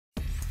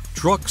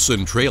Trucks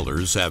and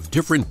trailers have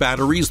different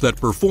batteries that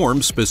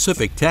perform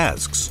specific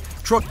tasks.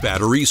 Truck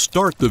batteries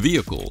start the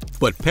vehicle,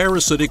 but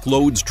parasitic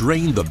loads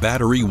drain the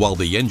battery while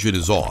the engine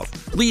is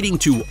off, leading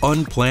to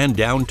unplanned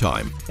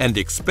downtime and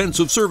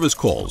expensive service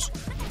calls.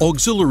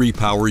 Auxiliary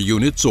power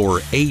units, or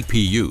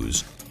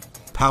APUs,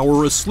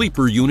 power a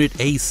sleeper unit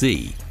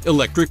AC,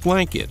 electric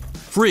blanket,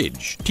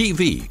 fridge,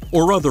 TV,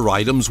 or other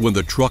items when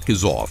the truck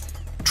is off.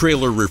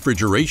 Trailer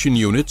refrigeration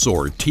units,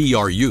 or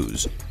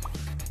TRUs,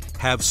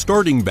 have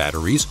starting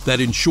batteries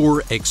that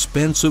ensure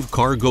expensive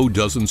cargo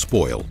doesn't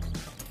spoil.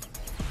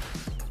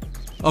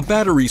 A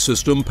battery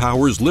system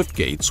powers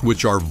liftgates,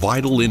 which are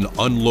vital in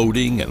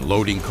unloading and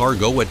loading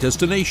cargo at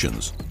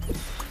destinations.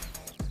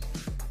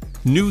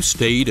 New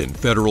state and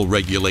federal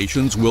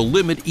regulations will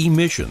limit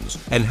emissions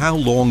and how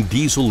long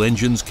diesel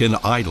engines can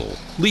idle,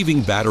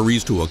 leaving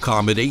batteries to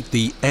accommodate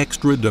the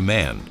extra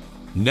demand.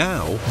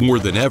 Now, more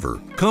than ever,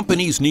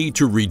 companies need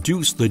to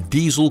reduce the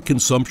diesel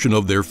consumption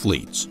of their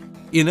fleets.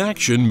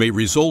 Inaction may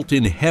result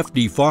in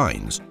hefty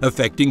fines,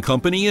 affecting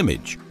company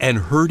image and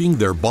hurting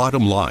their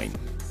bottom line.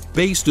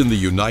 Based in the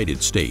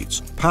United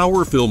States,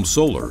 PowerFilm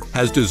Solar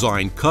has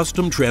designed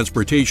custom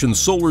transportation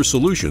solar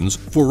solutions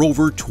for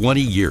over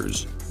 20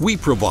 years. We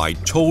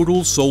provide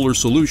total solar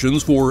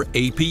solutions for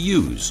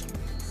APUs,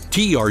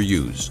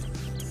 TRUs,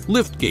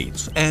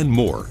 liftgates, and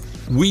more.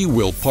 We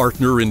will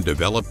partner in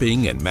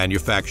developing and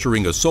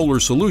manufacturing a solar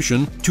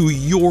solution to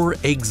your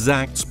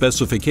exact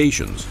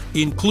specifications,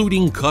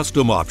 including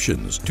custom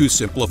options to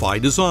simplify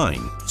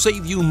design,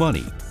 save you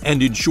money,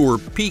 and ensure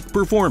peak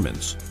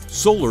performance.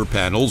 Solar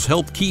panels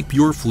help keep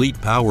your fleet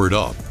powered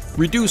up,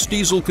 reduce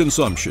diesel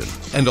consumption,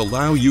 and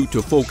allow you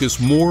to focus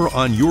more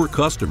on your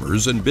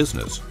customers and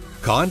business.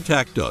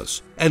 Contact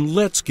us and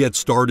let's get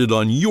started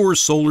on your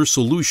solar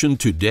solution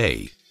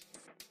today.